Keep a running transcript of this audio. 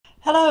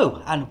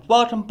Hello and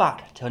welcome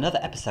back to another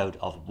episode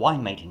of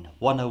Winemaking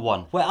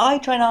 101, where I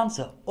try and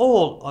answer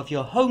all of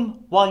your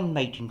home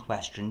winemaking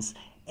questions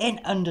in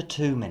under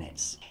 2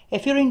 minutes.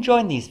 If you're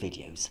enjoying these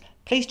videos,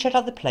 please check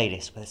out the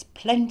playlist where there's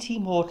plenty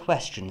more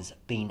questions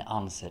being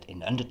answered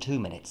in under 2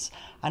 minutes,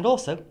 and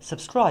also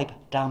subscribe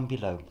down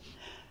below.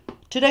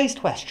 Today's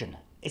question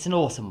is an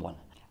awesome one,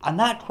 and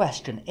that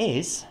question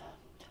is,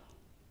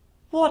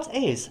 what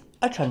is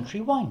a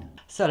country wine?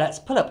 So let's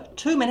put up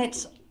 2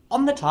 minutes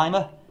on the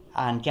timer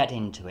and get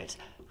into it.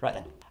 Right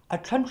then, a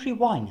country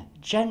wine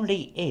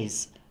generally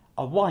is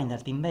a wine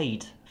that's been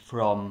made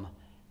from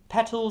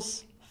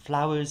petals,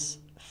 flowers,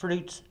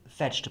 fruit,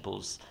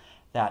 vegetables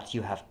that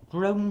you have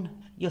grown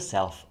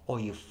yourself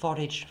or you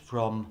foraged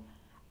from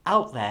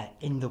out there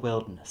in the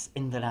wilderness,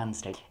 in the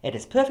landscape. It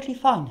is perfectly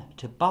fine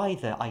to buy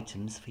the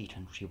items for your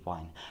country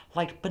wine,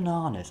 like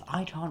bananas.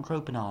 I can't grow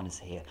bananas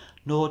here,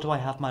 nor do I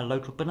have my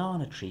local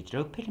banana tree to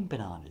go picking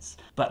bananas,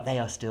 but they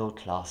are still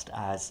classed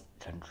as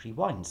country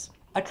wines.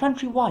 A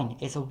country wine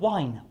is a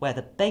wine where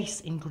the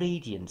base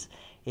ingredient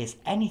is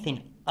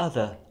anything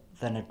other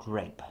than a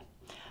grape.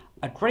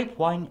 A grape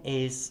wine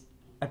is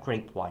a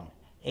grape wine.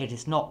 It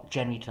is not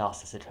generally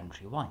classed as a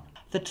country wine.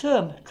 The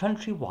term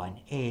country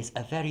wine is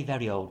a very,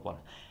 very old one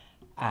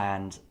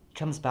and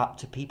comes back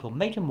to people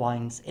making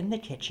wines in their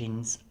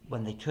kitchens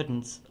when they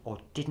couldn't or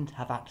didn't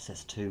have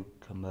access to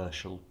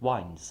commercial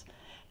wines.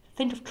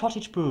 Think of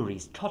cottage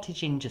breweries,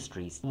 cottage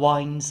industries,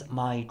 wines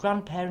my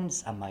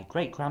grandparents and my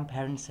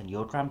great-grandparents and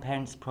your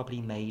grandparents probably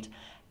made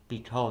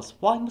because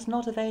wine was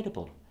not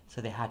available.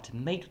 So they had to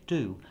make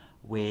do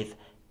with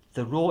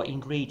the raw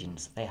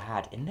ingredients they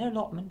had in their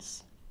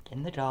allotments,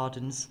 in the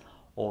gardens,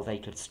 or they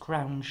could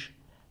scrounge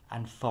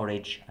and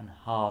forage and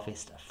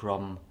harvest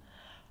from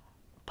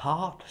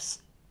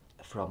parks,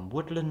 from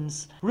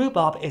woodlands.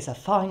 Rhubarb is a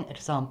fine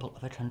example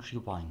of a country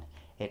wine.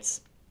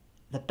 It's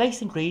the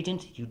base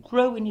ingredient you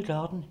grow in your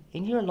garden,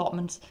 in your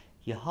allotments,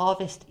 you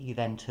harvest, you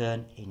then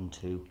turn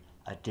into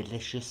a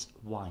delicious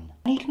wine.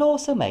 And you can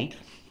also make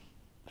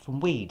from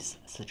weeds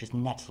such as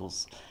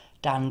nettles,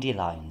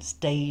 dandelions,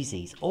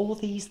 daisies, all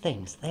these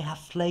things, they have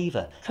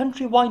flavour.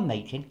 Country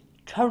winemaking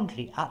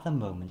currently at the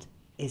moment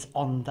is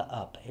on the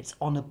up, it's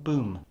on a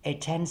boom.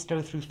 It tends to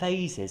go through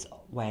phases.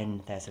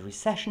 When there's a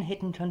recession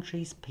hitting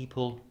countries,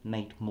 people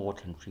make more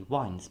country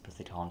wines because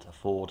they can't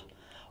afford,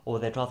 or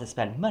they'd rather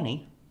spend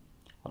money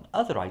on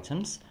other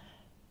items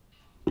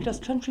because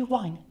country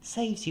wine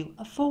saves you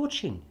a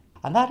fortune.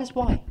 And that is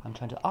why I'm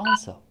trying to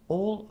answer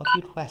all of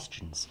your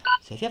questions.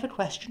 So if you have a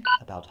question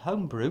about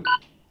homebrew,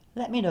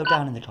 let me know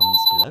down in the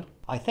comments below.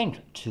 I think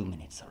 2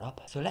 minutes are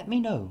up, so let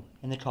me know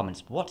in the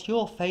comments what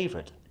your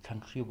favourite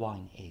country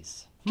wine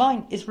is.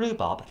 Mine is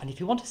rhubarb, and if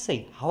you want to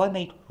see how I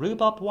made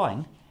rhubarb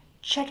wine,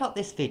 check out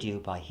this video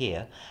by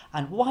here,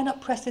 and why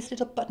not press this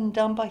little button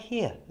down by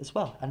here as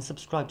well and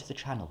subscribe to the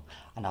channel.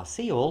 And I'll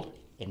see you all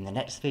in the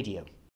next video.